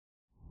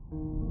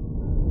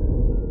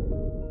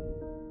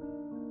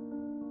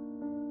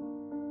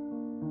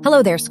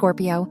Hello there,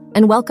 Scorpio,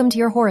 and welcome to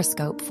your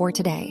horoscope for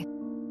today,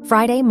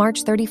 Friday,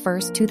 March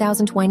 31st,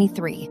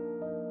 2023.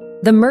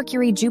 The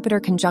Mercury-Jupiter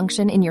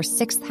conjunction in your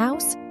 6th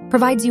house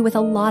provides you with a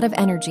lot of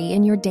energy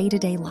in your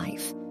day-to-day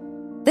life.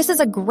 This is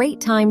a great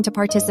time to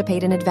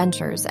participate in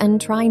adventures and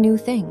try new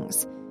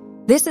things.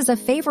 This is a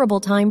favorable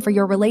time for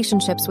your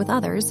relationships with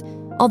others,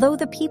 although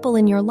the people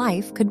in your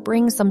life could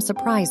bring some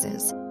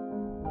surprises.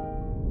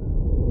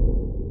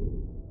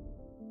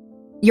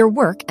 Your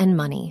work and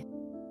money.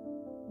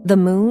 The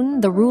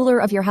moon, the ruler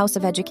of your house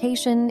of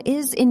education,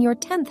 is in your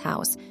 10th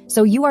house,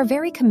 so you are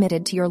very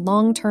committed to your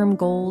long-term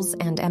goals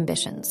and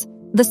ambitions.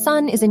 The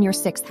sun is in your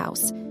 6th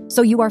house,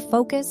 so you are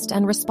focused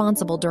and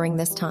responsible during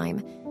this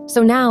time.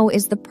 So now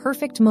is the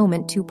perfect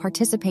moment to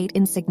participate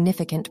in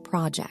significant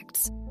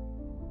projects.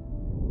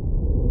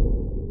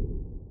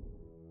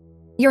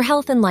 Your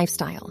health and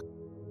lifestyle.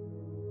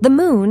 The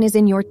moon is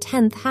in your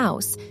 10th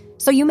house,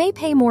 so you may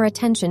pay more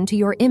attention to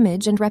your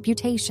image and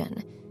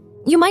reputation.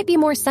 You might be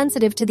more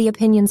sensitive to the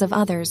opinions of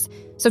others,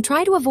 so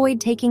try to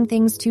avoid taking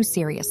things too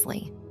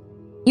seriously.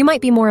 You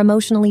might be more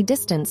emotionally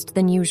distanced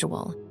than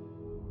usual.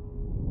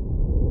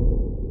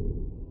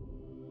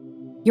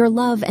 Your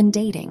love and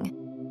dating.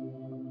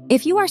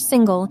 If you are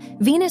single,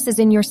 Venus is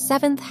in your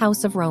 7th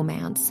house of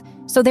romance,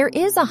 so there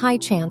is a high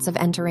chance of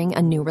entering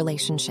a new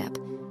relationship.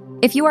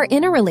 If you are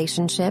in a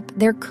relationship,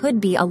 there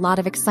could be a lot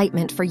of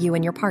excitement for you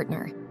and your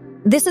partner.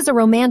 This is a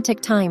romantic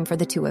time for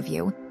the two of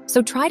you,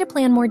 so try to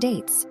plan more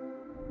dates.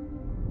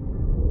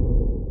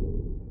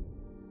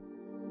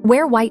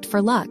 Wear white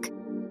for luck.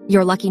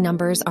 Your lucky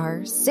numbers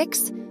are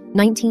 6,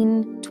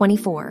 19,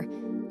 24,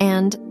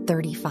 and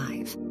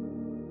 35.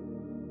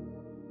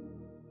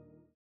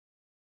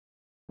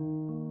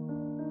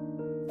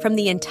 From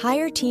the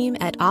entire team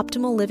at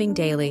Optimal Living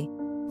Daily,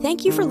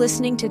 thank you for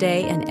listening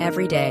today and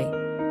every day.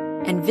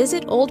 And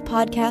visit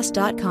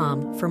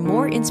oldpodcast.com for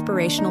more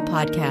inspirational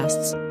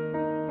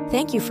podcasts.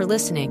 Thank you for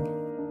listening.